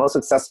sight that the most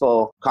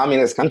successful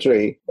communist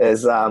country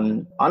is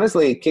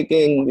honestly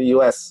kicking the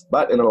US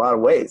butt in a lot of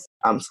ways.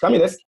 It's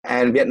communist,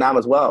 and Vietnam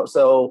as well.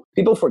 So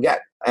people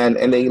forget. And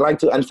they like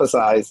to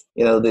emphasize,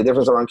 the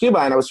difference around Cuba.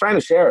 And I was trying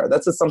to share,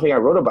 that's just something I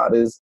wrote about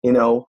is,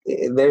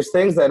 there's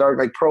things that are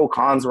like pro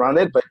cons around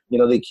it, but,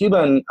 the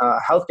Cuban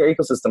healthcare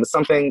ecosystem is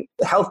something,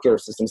 the healthcare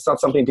system is not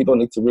something people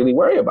need to really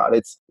worry about.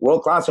 It's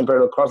world-class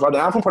compared to across Latin.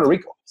 I'm from Puerto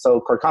Rico.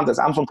 So for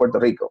context, I'm from Puerto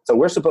Rico. So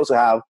we're supposed to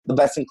have the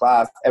best in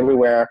class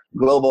everywhere,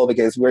 global,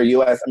 because we're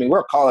US. I mean, we're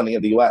a colony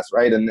of the US,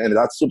 right? And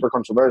that's super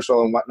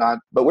controversial and whatnot.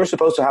 But we're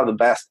supposed to have the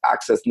best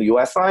access in the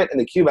US side. And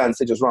the Cubans,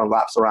 they just run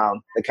laps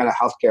around the kind of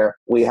healthcare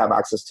we have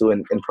access to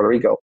in Puerto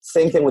Rico.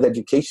 Same thing with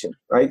education,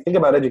 right? Think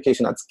about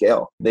education at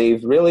scale.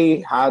 They've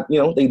really had,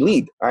 they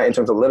lead, right, in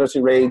terms of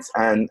literacy rates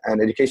and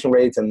education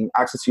rates and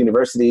access to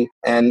university.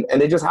 And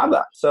they just have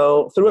that.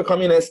 So through a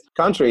communist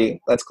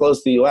country that's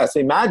close to the US, so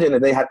imagine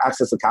if they had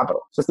access to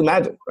capital. Just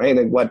imagine, right?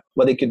 And what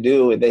they could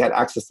do if they had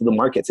access to the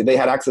markets, if they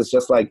had access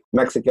just like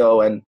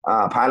Mexico and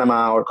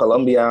Panama or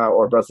Colombia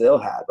or Brazil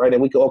had, right?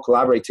 And we could all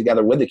collaborate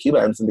together with the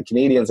Cubans and the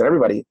Canadians and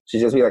everybody to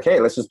just be like, hey,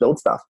 let's just build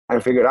stuff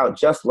and figure it out.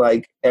 Just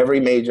like every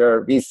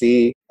major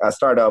VC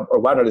startup or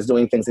whatnot is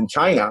doing things in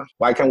China,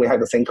 why can't we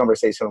have the same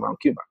conversation around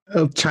Cuba?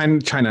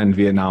 China and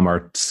Vietnam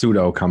are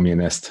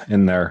pseudo-communist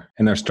in their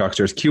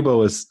structures. Cuba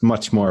was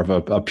much more of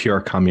a pure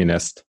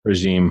communist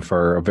regime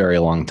for a very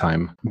long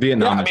time.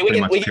 Vietnam is pretty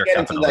much pure capitalism. We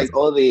can get into like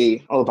all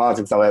the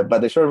politics of it,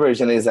 but the short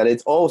version is that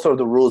it's all sort of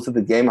the rules of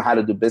the game of how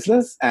to do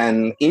business,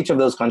 and each of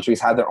those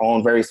countries had their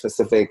own very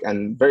specific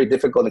and very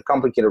difficult and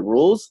complicated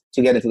rules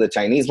to get into the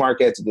Chinese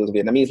market, to do the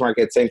Vietnamese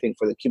market. Same thing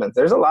for the Cubans.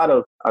 There's a lot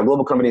of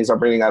global companies are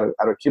bringing out of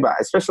Cuba,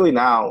 especially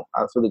now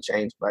through the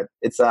change, but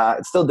it's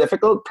still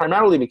difficult,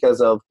 primarily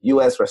because of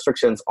U.S.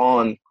 restrictions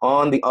on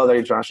the other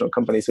international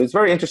companies. So it's a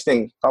very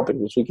interesting topic,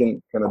 which we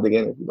can kind of dig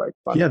in if you like.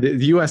 Yeah,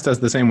 the U.S. does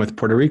the same with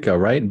Puerto Rico,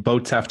 right?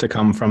 Boats have to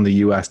come from the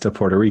U.S. to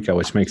Puerto Rico,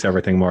 which makes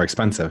everything more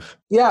expensive.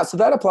 Yeah, so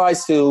that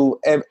applies to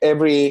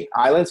every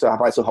island. So it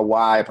applies to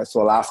Hawaii, it applies to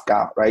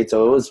Alaska, right?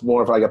 So it was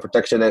more of like a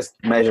protectionist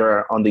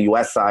measure on the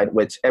U.S. side,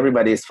 which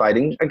everybody is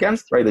fighting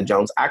against, right? The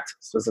Jones Act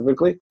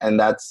specifically. And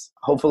that's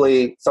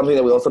hopefully something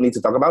that we also need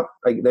to talk about.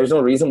 Like, there's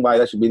no reason why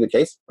that should be the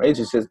case, right?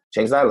 Just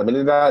change that,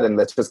 eliminate that, and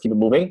let's just keep it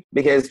moving.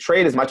 Because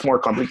trade is much more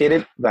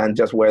complicated than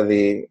just where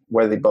the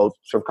boat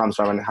sort of comes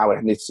from and how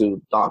it needs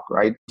to dock,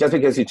 right? Just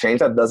because you change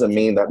that doesn't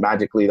mean that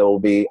magically there will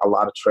be a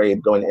lot of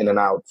trade going in and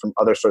out from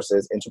other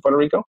sources into Puerto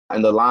Rico,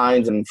 and the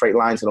lines and freight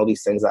lines and all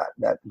these things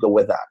that go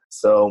with that.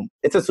 So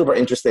it's a super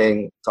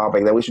interesting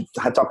topic that we should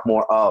talk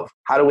more of.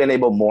 How do we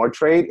enable more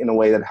trade in a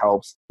way that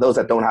helps those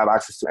that don't have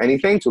access to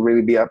anything to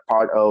really be a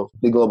part of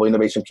the global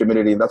innovation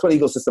community? And that's what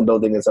ecosystem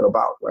building is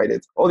about, right?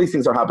 It's all these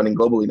things are happening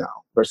globally now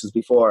versus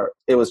before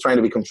it was trying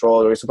to be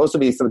controlled. It was supposed to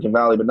be Silicon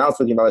Valley, but now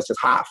Silicon Valley is just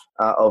half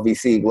of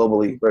VC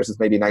globally versus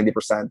maybe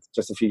 90%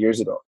 just a few years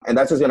ago. And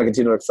that's just going to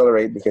continue to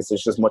accelerate because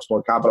there's just much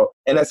more capital.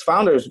 And as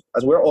founders,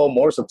 as we're all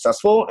more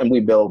successful and we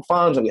build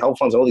funds and we help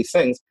funds and all these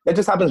things, that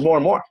just happens more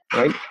and more,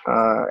 right?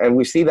 And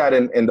we see that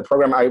in the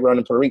program I run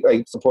in Puerto Rico,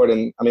 I support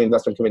I'm an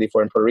investment committee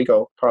for in Puerto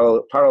Rico,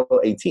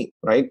 Parallel 18,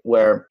 right?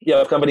 Where you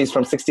have companies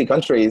from 60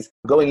 countries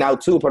going now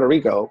to Puerto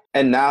Rico.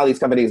 And now these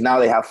companies, now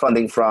they have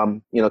funding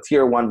from,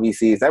 tier one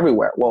VCs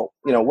everywhere. Well,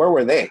 where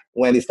were they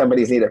when these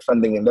companies needed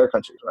funding in their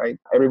countries, right?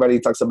 Everybody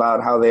talks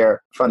about how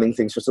they're funding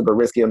things for super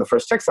risky on the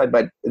first check side,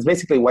 but it's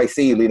basically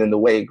YC leading the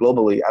way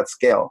globally at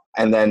scale.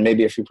 And then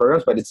maybe a few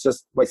programs, but it's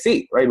just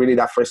YC, right? Really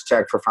that first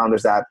check for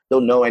founders that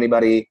don't know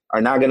anybody,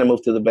 are not going to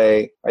move to the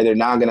Bay, right? They're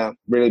not going to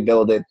really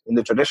build it in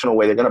the traditional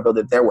way. They're going to build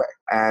it their way.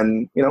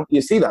 And,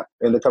 you see that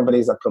in the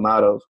companies that come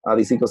out of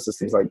these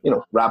ecosystems, like,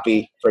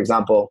 Rappi, for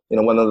example,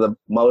 one of the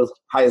most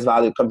highest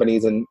value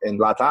companies in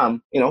LATAM,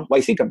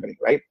 YC company,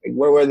 right? Like,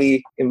 where were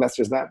the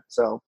investors then.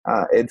 So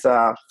it's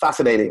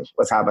fascinating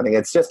what's happening.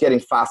 It's just getting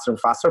faster and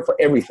faster for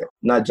everything,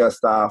 not just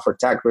for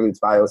tech, really. It's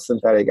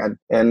biosynthetic.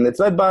 And it's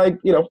led by,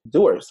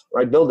 doers,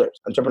 right? Builders,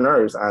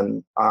 entrepreneurs,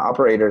 and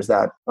operators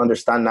that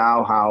understand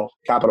now how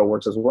capital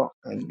works as well.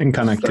 And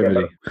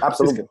connectivity.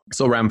 Absolutely.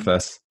 So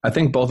Ramphis, I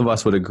think both of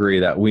us would agree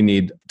that we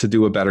need to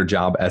do a better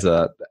job as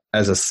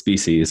a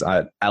species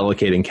at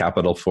allocating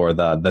capital for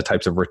the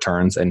types of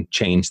returns and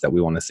change that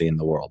we want to see in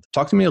the world.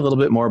 Talk to me a little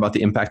bit more about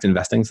the impact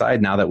investing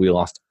side now that we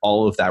lost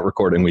all of that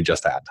recording we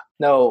just had.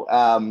 No,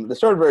 the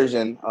short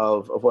version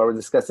of what we're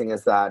discussing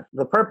is that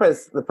the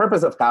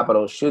purpose of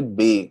capital should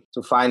be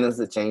to finance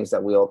the change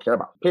that we all care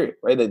about, period,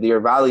 right? That your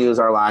values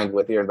are aligned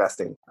with your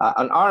investing.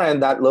 On our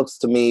end, that looks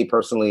to me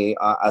personally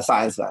a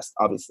ScienceVest,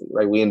 obviously,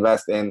 right? We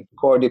invest in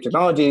core deep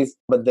technologies,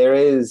 but there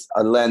is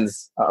a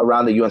lens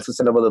around the UN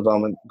Sustainable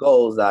Development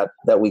Goals that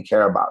we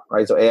care about,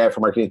 right? So AI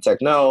for marketing tech,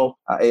 no.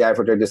 AI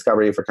for drug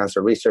discovery, for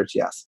cancer research,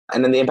 yes.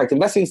 And then the impact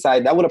investing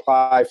side, that would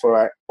apply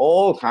for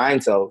all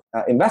kinds of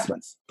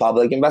investments,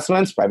 public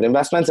investments, private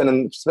investments, and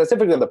then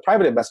specifically the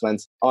private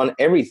investments on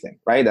everything,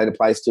 right? That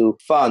applies to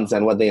funds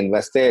and what they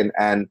invest in,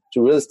 and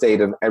to real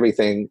estate and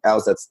everything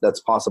else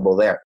that's possible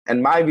there.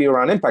 And my view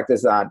around impact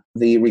is that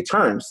the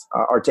returns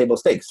are table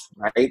stakes,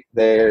 right?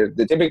 They're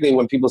typically,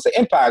 when people say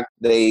impact,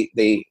 they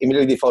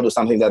immediately default to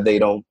something that they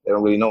don't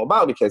really know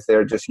about, because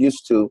they're just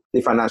used to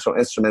the financial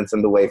instruments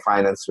and the way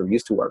finance are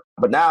used to work.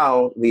 But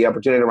now the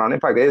opportunity around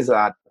impact is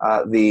that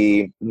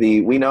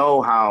we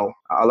know how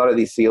a lot of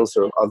these fields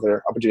or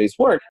other opportunities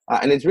work,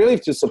 and it's really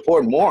to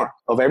support more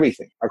of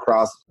everything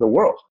across the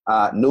world.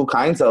 New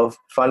kinds of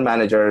fund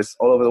managers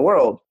all over the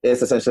world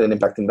is essentially an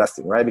impact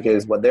investing, right?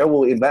 Because what they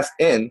will invest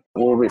in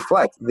will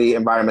reflect the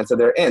environments that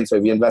they're in. So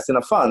if you invest in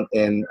a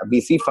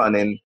VC fund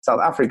in South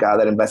Africa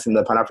that invests in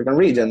the Pan-African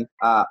region,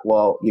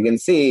 well, you can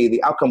see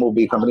the outcome will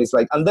be companies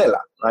like Andela,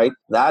 right?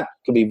 That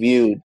could be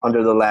viewed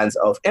under the lens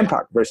of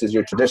impact versus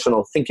your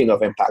traditional thinking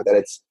of impact, that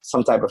it's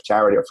some type of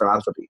charity or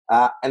philanthropy.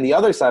 And the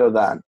other side of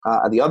that,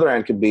 at the other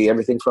end, could be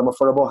everything from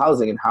affordable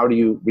housing, and how do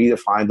you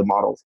redefine the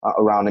models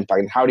around impact,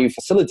 and how do you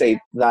facilitate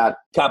that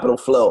capital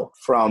flow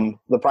from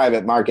the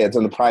private markets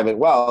and the private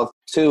wealth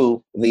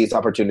to these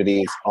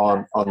opportunities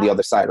on the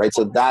other side, right?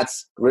 So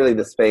that's really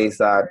the space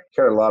that I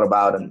care a lot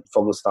about and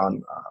focused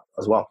on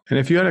as well. And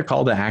if you had a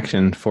call to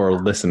action for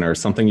listeners,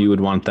 something you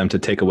would want them to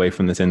take away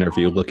from this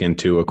interview, look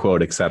into, a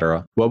quote,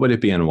 etc., what would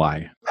it be and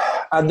why?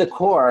 At the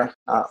core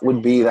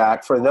would be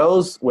that for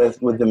those with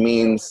the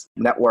means,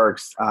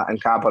 networks,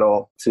 and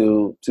capital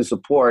to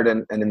support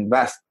and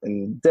invest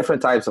in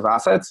different types of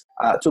assets,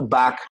 to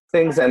back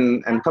things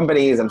and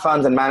companies and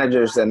funds and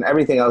managers and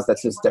everything else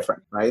that's just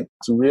different, right?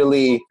 To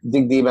really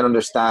dig deep and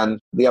understand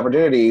the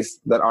opportunities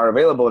that are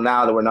available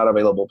now that were not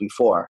available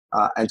before,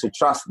 and to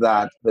trust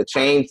that the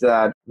change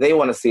that they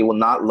want to see will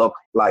not look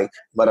like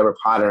whatever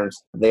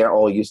patterns they are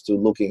all used to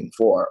looking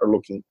for or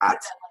looking at.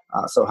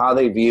 So how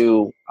they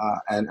view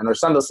and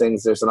understand those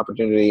things, there's an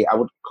opportunity, I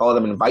would call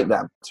them, invite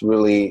them to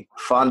really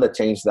fund the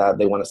change that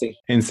they want to see.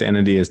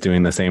 Insanity is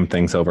doing the same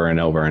things over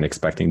and over and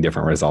expecting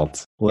different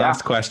results.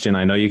 Last question,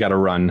 I know you got to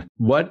run.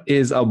 What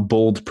is a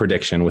bold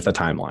prediction with a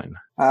timeline?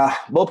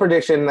 Bold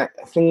prediction, I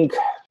think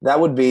that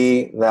would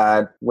be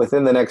that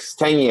within the next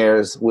 10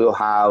 years, we'll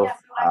have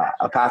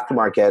a path to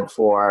market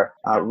for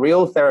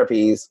real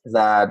therapies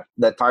that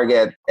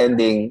target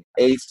ending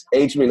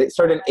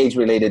certain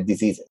age-related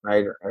diseases,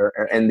 right?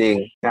 Or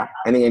ending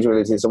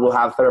age-related diseases. So we'll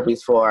have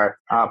therapies for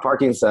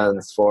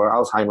Parkinson's, for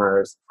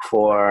Alzheimer's,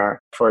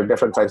 for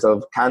different types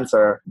of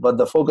cancer, but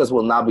the focus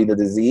will not be the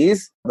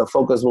disease. The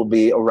focus will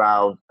be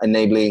around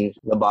enabling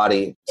the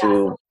body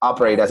to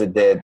operate as it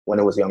did when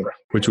it was younger.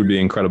 Which would be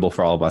incredible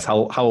for all of us.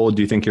 How old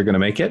do you think you're going to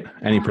make it?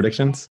 Any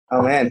predictions?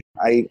 Oh man,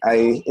 I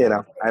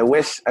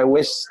wish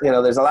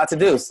there's a lot to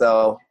do.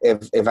 So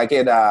if I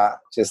could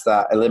just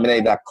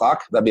eliminate that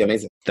clock, that'd be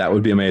amazing. That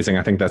would be amazing.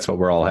 I think that's what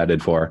we're all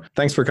headed for.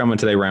 Thanks for coming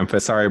today,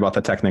 Ramphis. Sorry about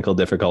the technical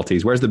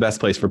difficulties. Where's the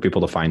best place for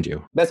people to find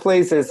you? Best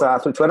place is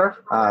through Twitter,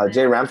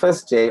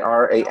 Ramphis,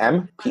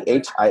 Rampphis.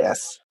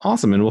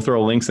 Awesome. And we'll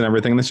throw links and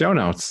everything in the show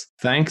notes.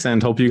 Thanks,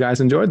 and hope you guys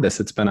enjoyed this.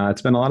 It's been a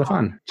lot of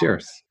fun.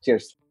 Cheers.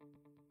 Cheers.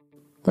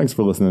 Thanks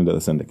for listening to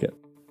The Syndicate,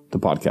 the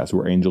podcast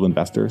where angel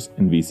investors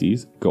and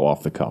VCs go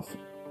off the cuff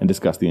and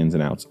discuss the ins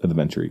and outs of the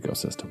venture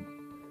ecosystem.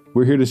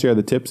 We're here to share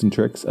the tips and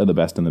tricks of the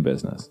best in the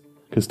business,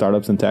 because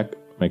startups and tech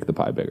make the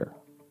pie bigger.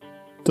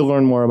 To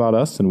learn more about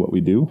us and what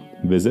we do,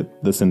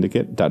 visit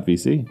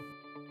thesyndicate.vc.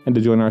 And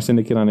to join our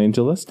syndicate on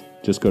AngelList,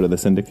 just go to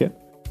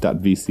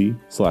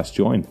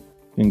thesyndicate.vc/join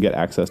and get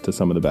access to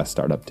some of the best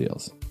startup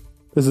deals.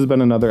 This has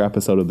been another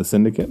episode of The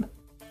Syndicate.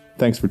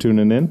 Thanks for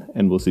tuning in,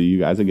 and we'll see you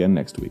guys again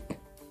next week.